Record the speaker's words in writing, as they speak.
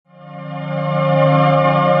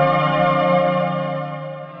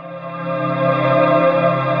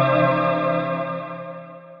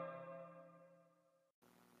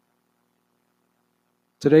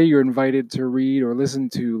Today you're invited to read or listen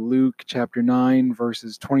to Luke chapter 9,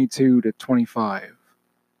 verses 22 to 25.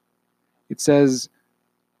 It says,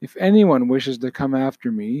 "If anyone wishes to come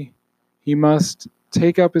after me, he must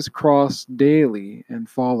take up his cross daily and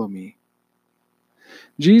follow me."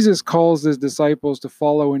 Jesus calls his disciples to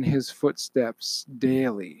follow in his footsteps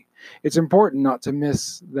daily. It's important not to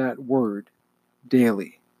miss that word,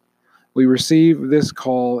 daily. We receive this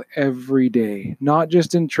call every day, not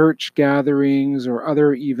just in church gatherings or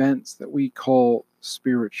other events that we call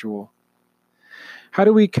spiritual. How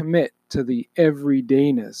do we commit to the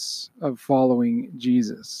everydayness of following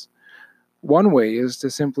Jesus? One way is to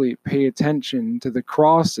simply pay attention to the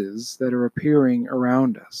crosses that are appearing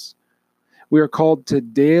around us. We are called to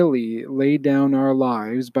daily lay down our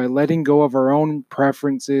lives by letting go of our own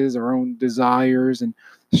preferences, our own desires, and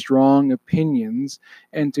strong opinions,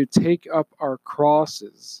 and to take up our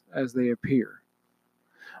crosses as they appear.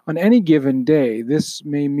 On any given day, this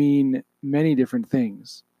may mean many different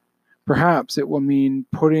things. Perhaps it will mean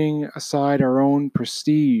putting aside our own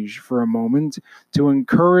prestige for a moment to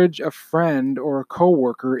encourage a friend or a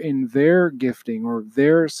coworker in their gifting or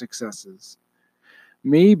their successes.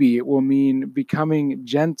 Maybe it will mean becoming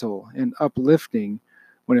gentle and uplifting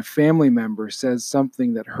when a family member says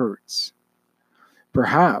something that hurts.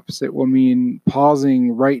 Perhaps it will mean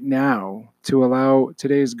pausing right now to allow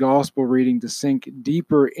today's gospel reading to sink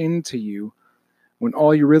deeper into you when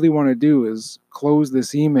all you really want to do is close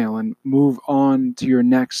this email and move on to your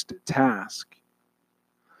next task.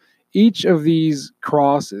 Each of these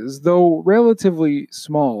crosses, though relatively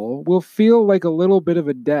small, will feel like a little bit of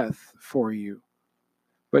a death for you.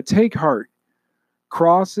 But take heart,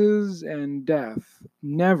 crosses and death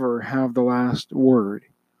never have the last word.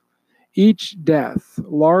 Each death,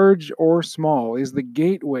 large or small, is the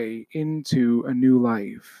gateway into a new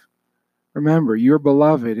life. Remember, you're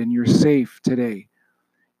beloved and you're safe today,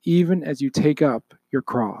 even as you take up your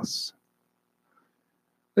cross.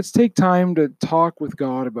 Let's take time to talk with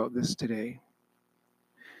God about this today.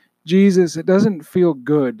 Jesus, it doesn't feel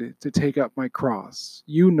good to take up my cross.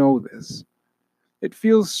 You know this. It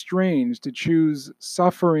feels strange to choose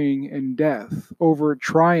suffering and death over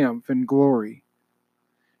triumph and glory.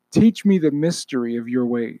 Teach me the mystery of your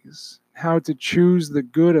ways, how to choose the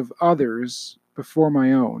good of others before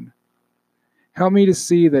my own. Help me to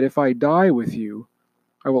see that if I die with you,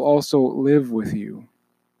 I will also live with you.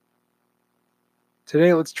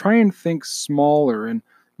 Today, let's try and think smaller and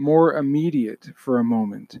more immediate for a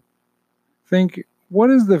moment. Think, what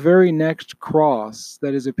is the very next cross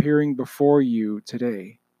that is appearing before you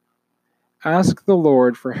today? Ask the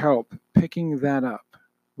Lord for help picking that up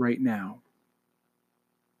right now.